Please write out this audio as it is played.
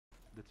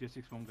tier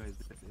 6 one guy is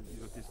dead. You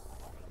got this.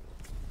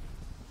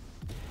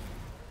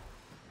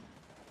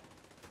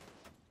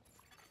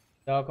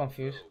 They're all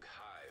confused.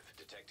 Hive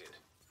detected.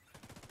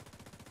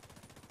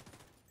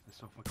 That's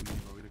so fucking easy,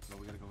 bro. We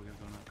gotta go now.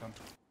 Come.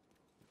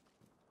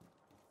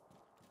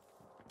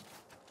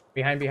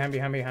 Behind.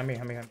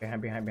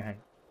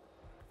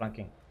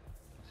 Flanking. I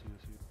see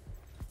you.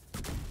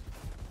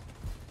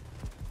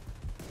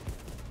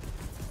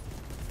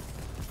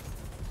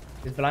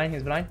 He's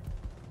blind.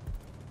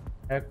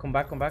 Come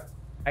back.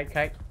 Kite.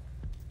 I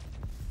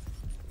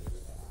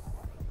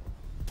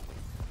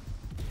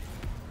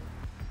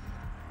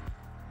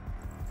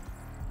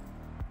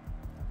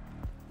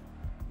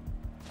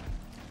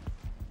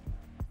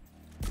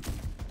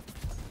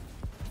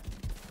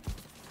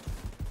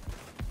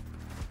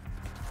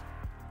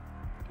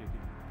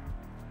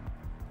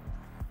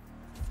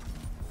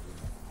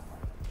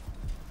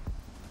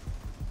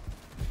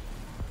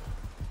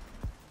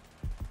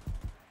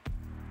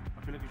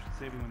feel like you should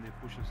save it when they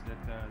push us.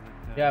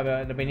 Yeah,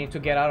 but we need to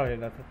get out of here.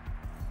 That's it.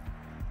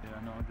 Yeah,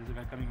 no, there's a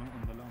guy coming on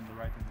the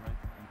right,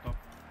 on top.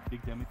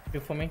 Big damage.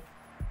 Shoot for me.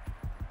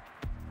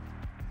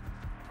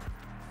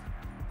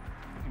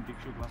 Fucking big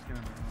shoot, glass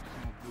cannon.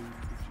 Big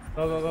shoot.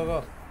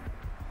 Go.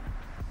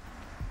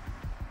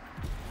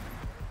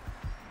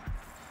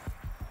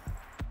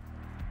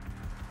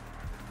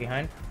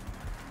 Behind.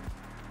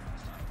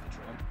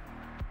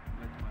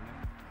 Left to my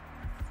left.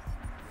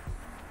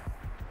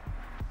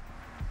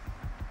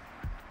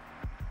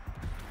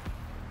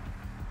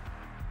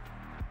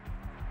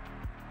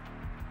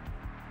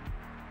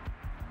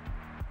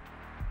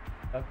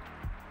 Up.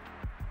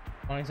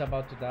 One is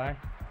about to die.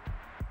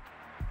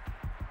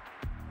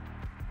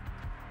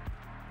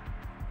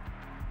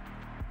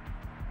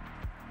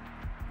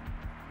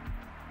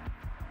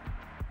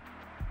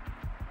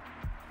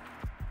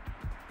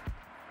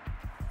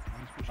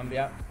 One's pushing.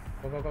 Yeah.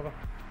 Go.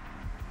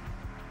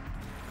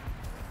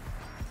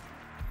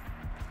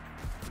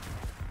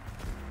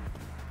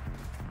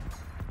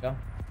 Go.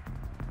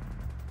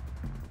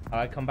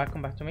 Alright, come back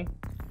to me.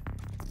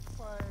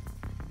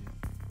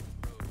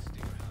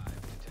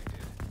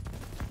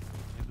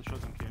 The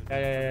shotgun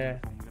carry. Yeah.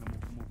 We're gonna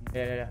move.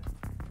 Yeah.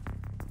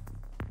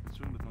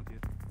 Soon, but not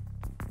yet.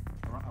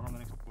 Around the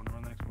next corner,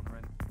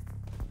 right?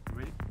 You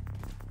ready?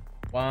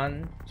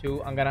 1,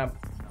 2. I'm gonna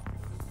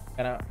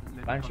Let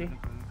Banshee. them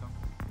come.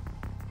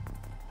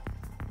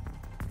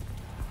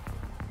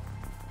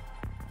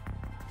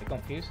 They're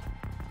confused.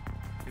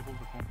 Careful of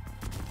the phone.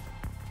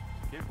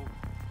 Careful.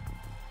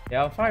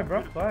 Yeah, I'll fire, bro.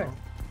 Beautiful, Fire. bro.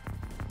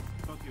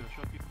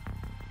 Shot you.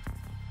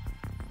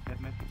 That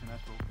medkit's an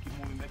asshole. Keep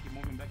moving back.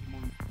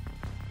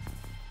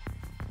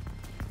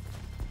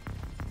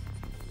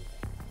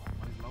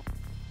 One is low.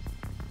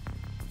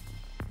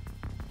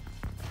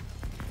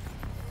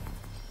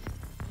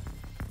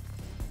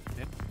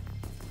 Dead.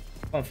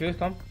 Confused,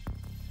 come.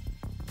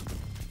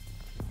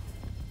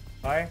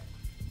 Fire.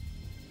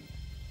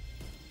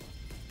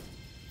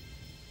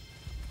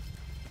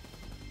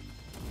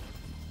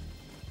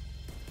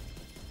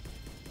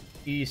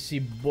 Easy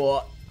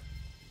bot.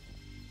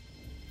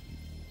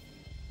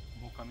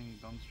 More coming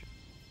down the street.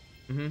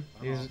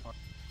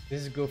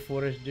 This is good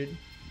footage, dude.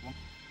 One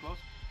close.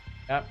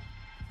 Yep.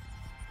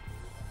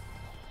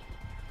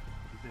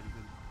 He's dead.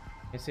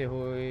 Let's see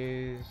who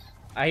is.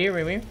 I hear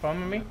me.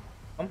 From me.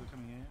 Come. He's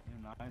coming here.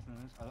 Yeah, nice.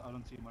 I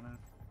don't see him on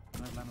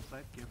that line of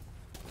sight. Careful.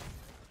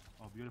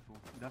 Oh, beautiful.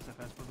 That's a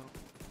fast though.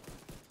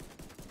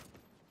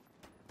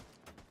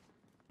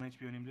 1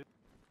 HP on him, dude.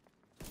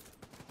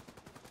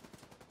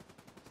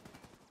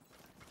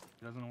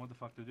 He doesn't know what the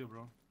fuck to do,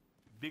 bro.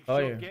 Big Oh,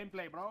 shot yeah.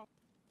 gameplay, bro.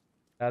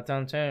 That's what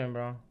I'm telling,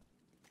 bro.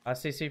 I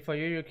CC for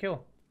you, you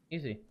kill.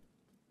 Easy.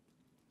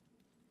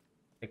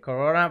 The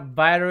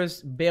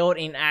coronavirus build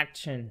in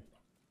action.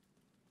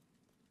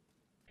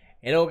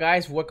 Hello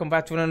guys, welcome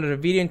back to another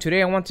video, and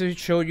today I want to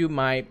show you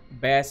my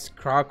best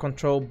crowd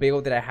control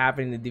build that I have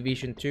in the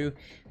Division 2.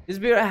 This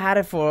build, I had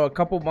it for a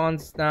couple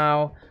months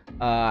now.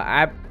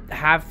 I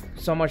have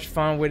so much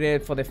fun with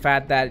it for the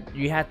fact that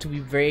you have to be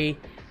very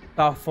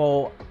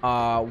thoughtful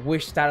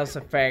which status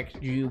effect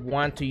you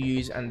want to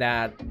use and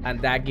that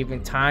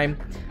given time.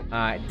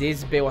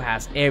 This build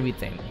has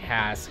everything. It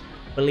has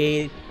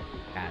bleed,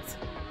 has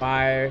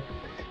fire,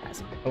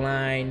 has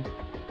blind,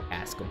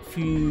 has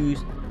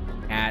confused,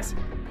 has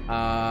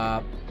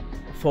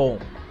foam.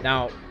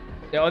 Now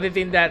the other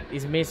thing that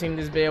is missing in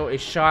this build is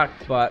shock,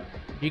 but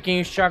you can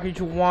use shock if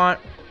you want,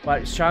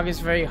 but shock is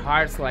very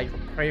hard, so like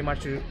pretty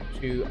much to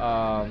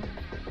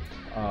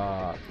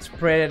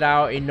spread it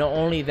out. And not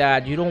only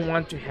that, you don't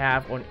want to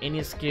have on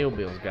any skill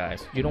builds,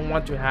 guys, you don't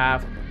want to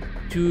have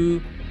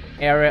 2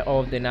 area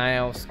of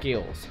denial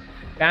skills.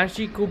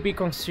 Banshee could be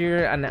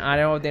considered an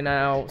area of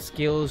denial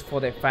skills for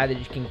the fact that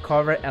you can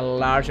cover a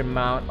large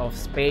amount of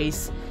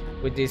space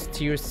with this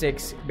tier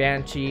 6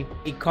 Banshee.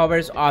 It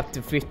covers up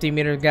to 50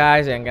 meters,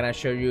 guys. I'm gonna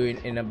show you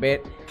in a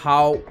bit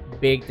how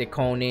big the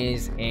cone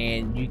is,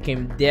 and you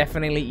can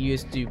definitely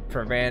use to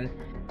prevent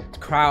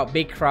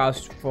big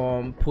crowds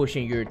from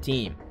pushing your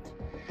team.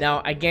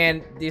 Now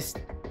again, this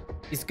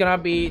it's gonna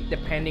be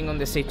depending on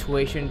the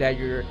situation that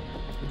you're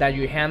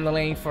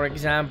handling. For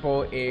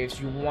example, if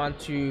you want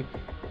to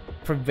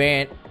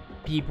prevent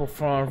people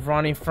from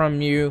running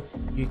from you,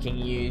 you can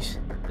use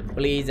the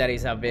bleed that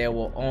is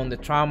available on the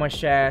trauma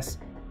chest.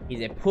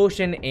 Is a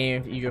pushing,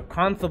 and if you're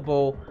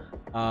comfortable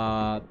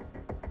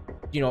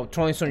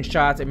throwing some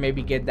shots and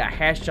maybe get that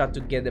headshot to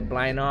get the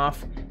blind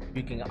off,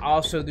 you can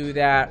also do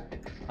that.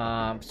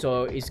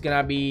 So it's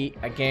gonna be,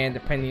 again,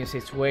 depending on the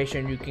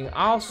situation. You can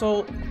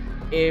also,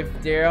 if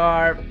they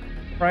are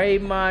pretty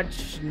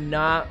much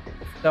not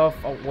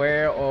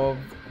self-aware of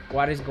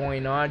what is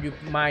going on, you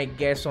might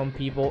get some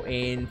people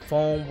in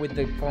foam with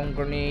the foam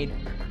grenade.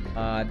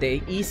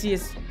 The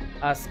easiest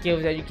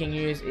skills that you can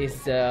use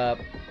is the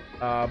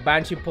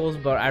Banshee Pulse,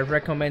 but I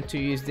recommend to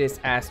use this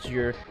as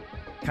your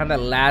kind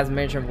of last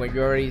measure when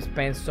you already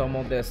spent some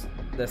of the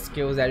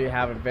skills that you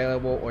have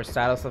available or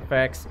status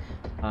effects.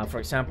 For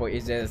example,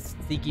 is a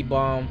sticky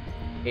bomb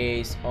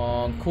is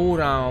on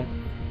cooldown,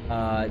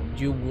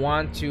 you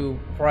want to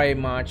pretty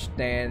much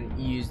then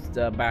use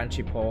the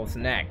Banshee Pulse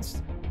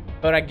next.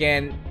 But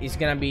again, it's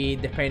gonna be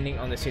depending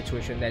on the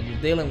situation that you're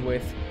dealing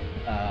with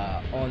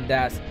on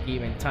that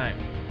given time.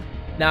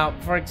 Now,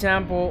 for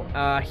example,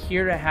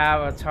 here I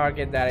have a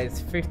target that is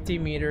 50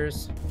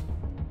 meters,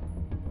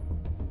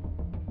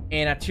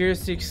 and a tier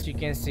 6, you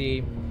can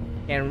see,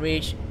 can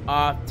reach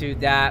up to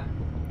that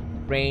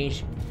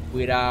range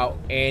without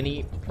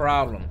any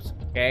problems.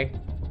 Okay,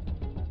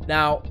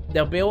 now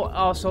the build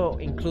also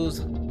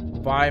includes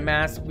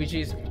biomass, which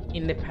is,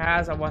 in the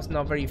past, I was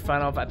not very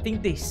fan of. I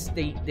think they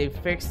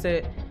fixed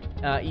it.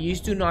 It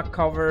used to not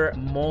cover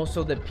most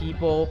of the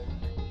people,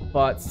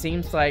 but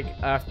seems like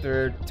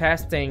after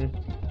testing,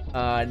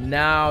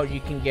 now you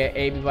can get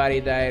everybody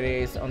that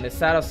is on the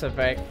status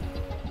effect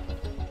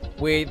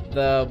with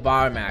the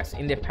biomass.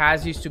 In the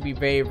past, it used to be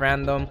very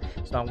random,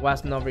 so I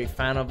was not very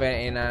fan of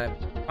it, and I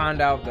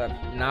found out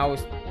that now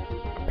it's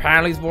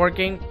apparently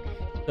working.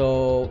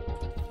 So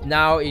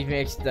now it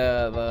makes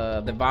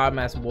the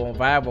biomass more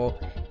viable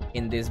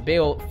in this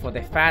build, for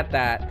the fact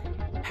that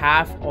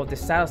half of the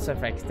status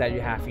effects that you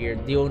have here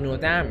deal no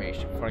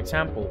damage. For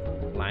example,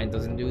 blind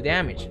doesn't do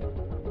damage,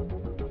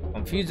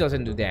 confused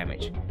doesn't do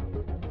damage,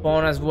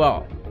 phone as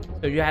well.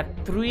 So you have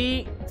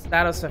 3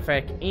 status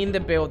effects in the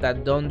build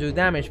that don't do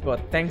damage, but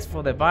thanks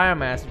for the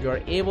biomass,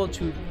 you're able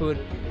to put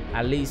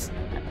at least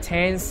a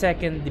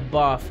 10-second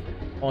debuff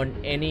on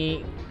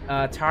any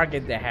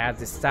target that has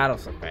the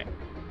status effect.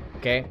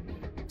 Okay,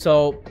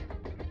 so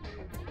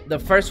the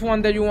first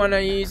one that you want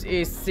to use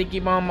is Sticky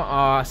Bomb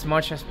as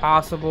much as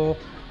possible.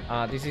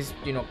 This is,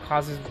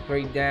 causes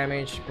great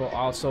damage, but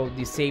also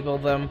disable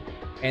them.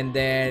 And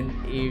then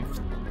if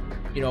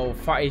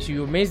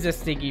you miss the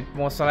sticky,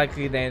 most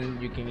likely then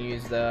you can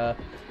use the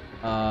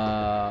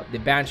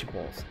Banshee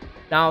Pulse.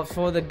 Now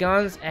for the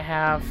guns, I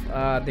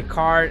have the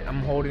card.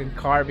 I'm holding the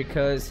card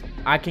because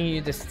I can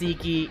use the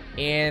sticky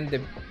and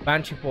the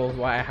Banshee Pulse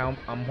while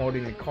I'm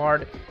holding the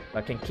card.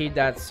 I can keep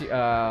that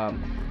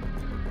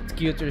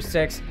skill to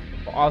 6.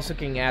 Also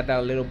can add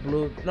that little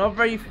blue. Not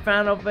very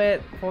fan of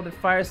it for the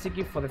fire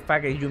sticky, for the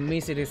fact that you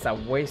miss it is a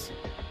waste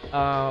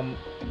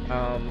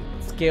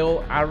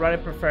skill. I rather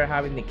prefer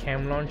having the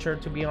cam launcher,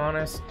 to be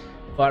honest,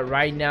 but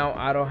right now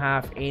I don't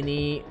have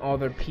any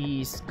other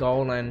piece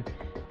going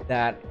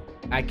that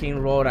I can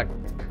roll a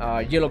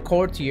yellow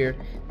core tier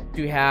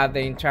to have the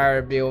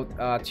entire build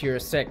tier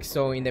 6.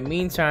 So in the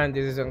meantime,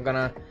 this is I'm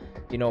gonna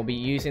be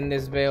using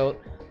this build.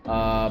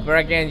 But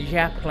again, you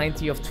have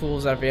plenty of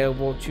tools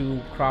available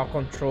to crowd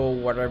control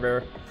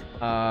whatever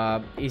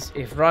is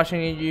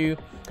rushing at you.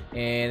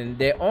 And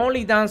the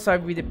only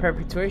downside with the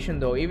perpetuation,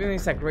 though, even if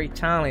it's a great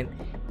talent,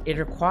 it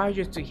requires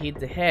you to hit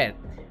the head,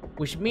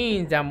 which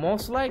means that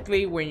most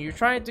likely when you're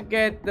trying to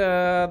get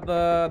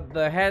the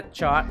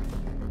headshot,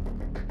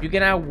 you're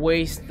gonna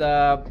waste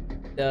the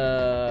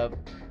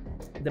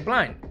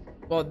blind.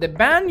 Well, the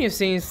Banshee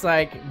seems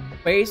like,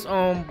 based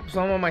on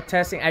some of my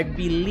testing, I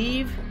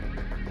believe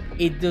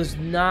it does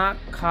not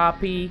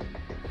copy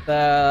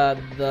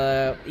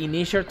the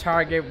initial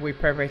target with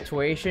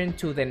perpetuation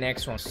to the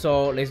next one.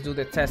 So let's do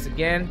the test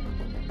again.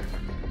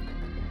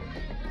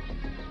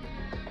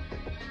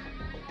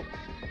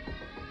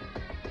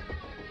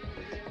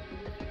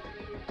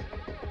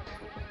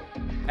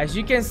 As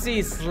you can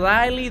see,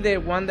 slightly the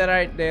one that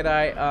I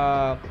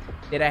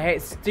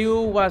had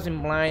still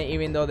wasn't blind,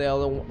 even though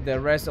the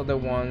rest of the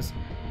ones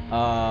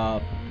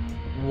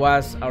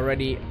was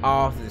already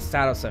off the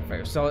status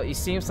effect. So it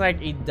seems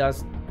like it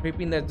does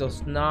creepiness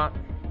does not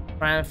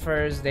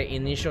transfers the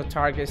initial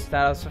target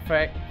status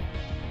effect.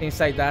 Things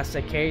like that's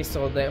the case.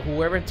 So that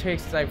whoever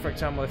takes, like for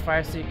example, the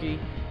fire sticky,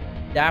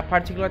 that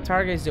particular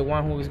target is the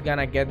one who is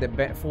gonna get the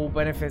full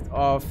benefit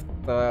of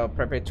the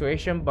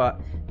perpetuation, but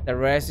the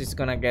rest is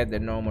gonna get the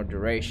normal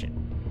duration.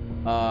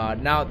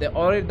 Now the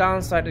other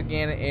downside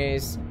again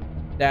is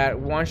that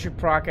once you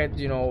proc it,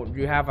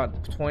 you have a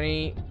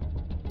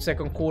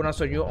 20-second cooldown,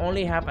 so you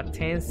only have a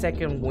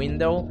 10-second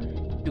window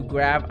to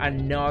grab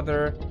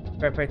another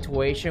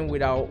perpetuation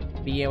without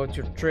being able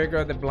to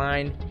trigger the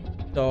blind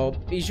So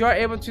if you are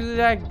able to do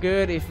that,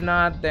 good. If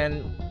not,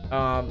 then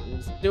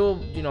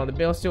still, you know, the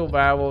build's still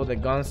viable, the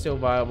gun's still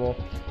viable.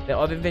 The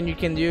other thing you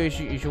can do is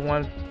you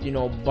want, you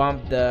know,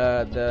 bump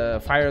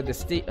the fire of the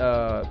stick,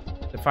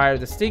 the fire of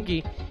the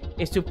sticky,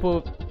 is to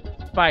put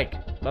spike.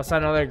 That's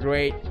another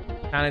great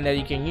talent that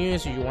you can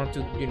use if you want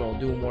to, you know,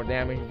 do more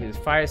damage with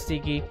fire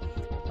sticky.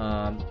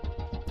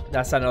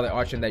 That's another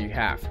option that you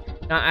have.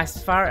 Now,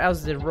 as far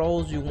as the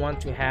roles, you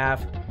want to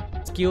have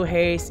skill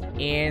haste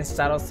and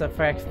status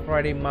effect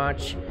pretty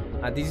much.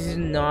 This is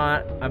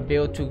not a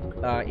build to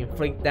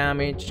inflict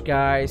damage,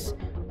 guys.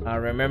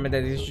 Remember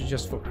that this is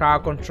just for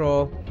crowd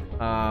control.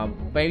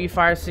 Maybe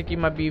fire sticky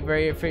might be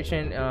very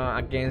efficient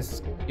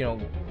against, you know,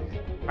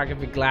 target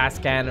with glass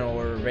cannon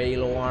or very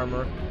low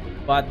armor,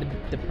 but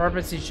the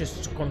purpose is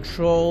just to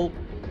control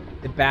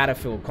the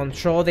battlefield,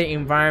 control the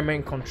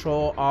environment,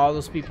 control all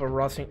those people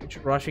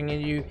rushing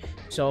in you.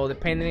 So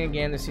depending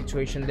again the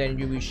situation, then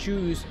you will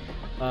choose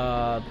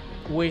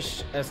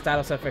which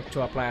status effect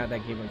to apply at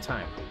that given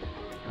time.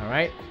 All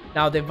right,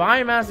 now the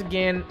biomass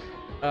again,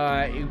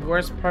 it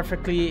works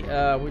perfectly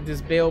with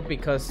this build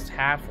because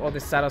half of the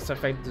status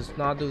effect does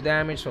not do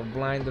damage. So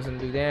blind doesn't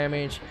do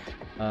damage,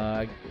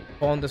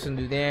 bone doesn't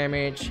do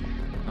damage,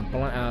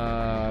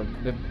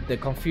 the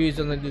confused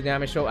doesn't do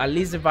damage. So at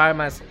least the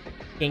biomass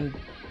can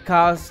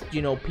cause,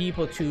 you know,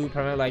 people to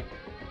probably like,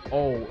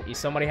 oh, if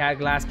somebody had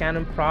glass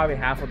cannon, probably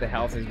half of the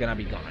health is gonna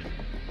be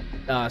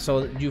gone.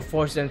 So you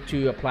force them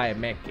to apply a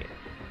med kit.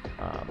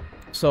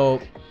 So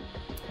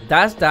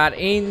that's that.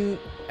 In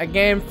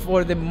again,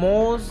 for the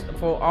most,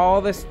 for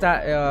all this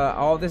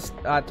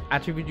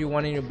attribute you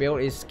want in your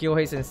build is skill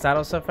haste and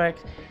status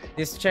effect.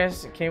 This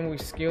chest came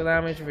with skill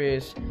damage,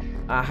 which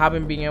I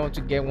haven't been able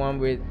to get one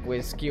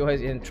with skill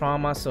haste and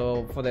trauma.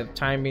 So for the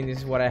time being, this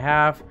is what I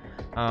have.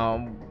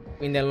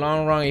 In the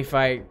long run, if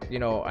I, you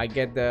know, I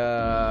get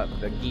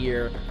the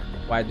gear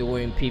while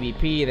doing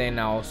PvP, then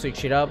I'll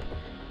switch it up.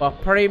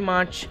 But pretty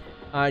much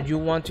you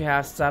want to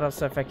have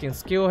status effect and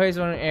skill haste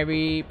on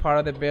every part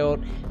of the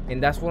build,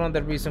 and that's one of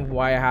the reasons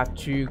why I have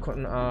to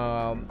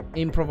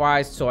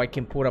improvise, so I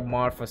can put a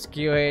mod for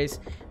skill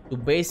haste to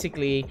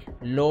basically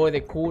lower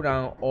the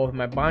cooldown of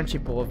my Banshee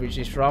Pulse, which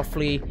is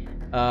roughly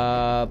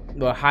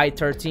well, high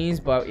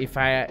 13s. But if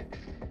I,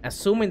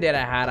 assuming that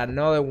I had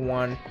another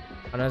one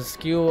on a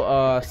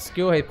skill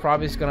haste,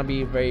 probably is gonna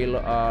be very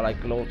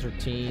like low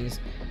 13s.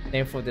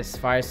 Then for this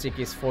fire stick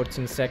is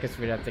 14 seconds,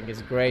 which I think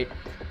is great.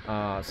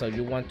 So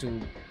you want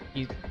to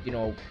keep, you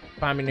know,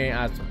 farming it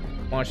as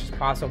much as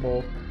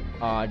possible,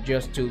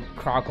 just to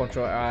crowd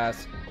control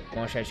as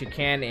much as you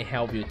can and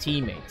help your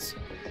teammates.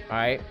 All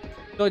right,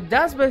 so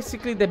that's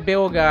basically the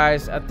build,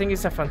 guys. I think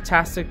it's a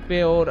fantastic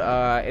build.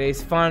 It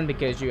is fun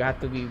because you have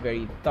to be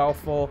very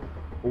thoughtful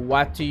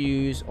what to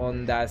use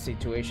on that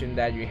situation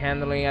that you're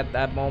handling at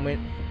that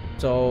moment.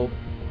 So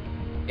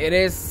it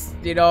is,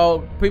 you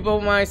know,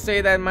 people might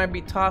say that it might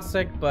be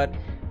toxic, but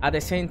at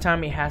the same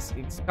time it has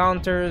its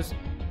counters.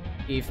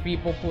 If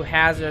people put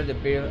hazard, the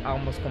build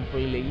almost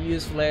completely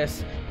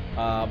useless.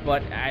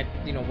 But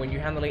you know, when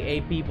you're handling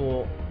 8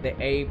 people, the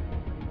 8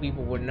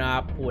 people would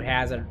not put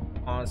hazard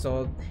on.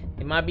 So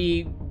it might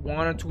be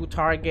 1 or 2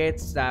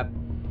 targets that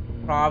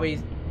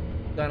probably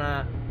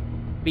gonna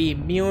be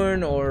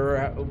immune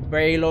or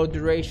very low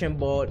duration.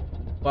 But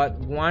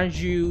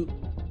once you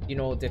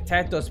know,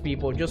 detect those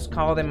people, just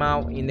call them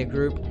out in the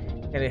group.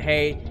 Tell it,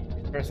 hey,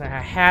 this person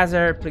has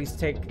hazard, please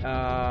take be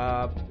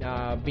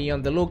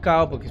on the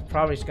lookout because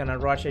probably it's gonna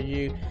rush at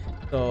you.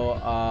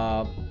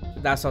 So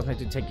that's something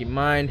to take in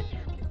mind.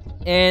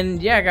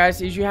 And yeah,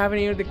 guys, if you have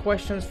any other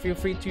questions, feel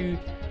free to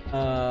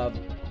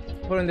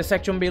put in the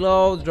section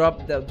below.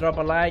 Drop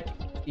a like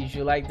if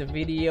you like the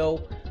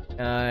video,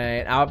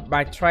 and I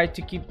might try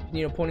to keep,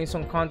 you know, putting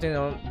some content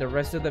on the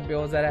rest of the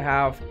builds that I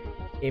have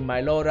in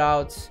my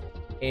loadouts.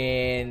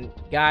 And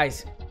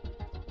guys,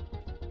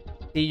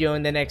 see you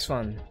in the next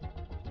one.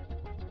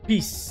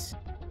 Peace.